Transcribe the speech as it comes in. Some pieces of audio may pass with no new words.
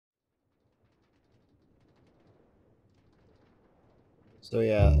So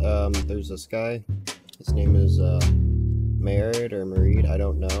yeah, there's this guy. His name is Merid or Marid, I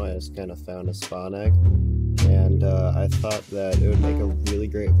don't know. I just kind of found a spawn egg, and I thought that it would make a really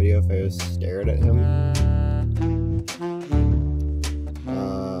great video if I just stared at him.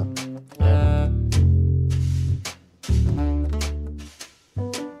 Yeah.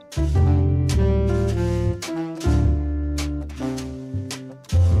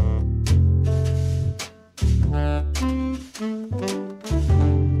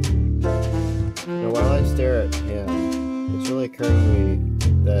 While I stare at him, it's really occurring to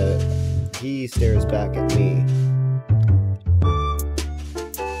me that he stares back at me.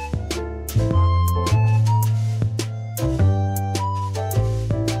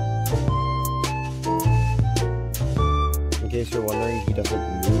 In case you're wondering, he doesn't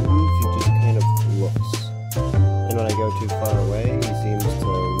move, he just kind of looks. And when I go too far away, he seems to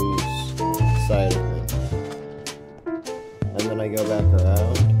lose sight of me. And then I go back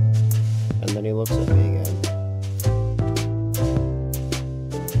around, and then he looks at me again.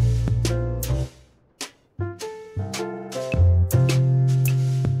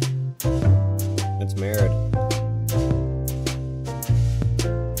 It's Merid.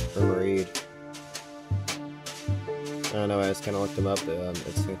 Or Marid. I don't know, I just kind of looked him up.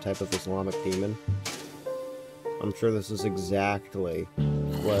 It's a type of Islamic demon. I'm sure this is exactly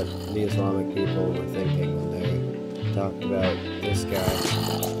what the Islamic people were thinking when they talked about this guy.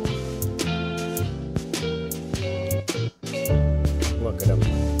 Look at him.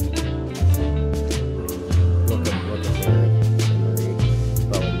 Look at Merid.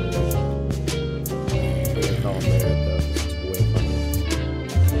 Probably Merid. We're gonna call him Merid though, because it's way funny.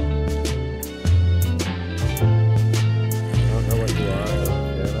 I don't know what you are, I don't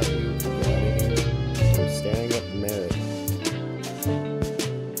care about you. Get out of here. I'm staring at Merid.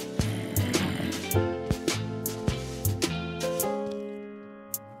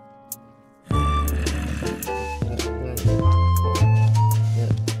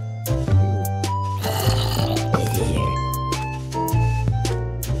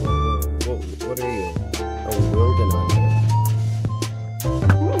 What are you? A Wildenander.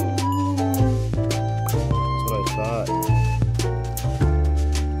 That's what I thought.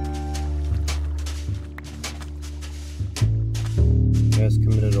 You guys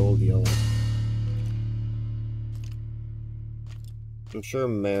committed old yellow. I'm sure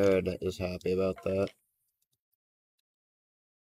Merid is happy about that.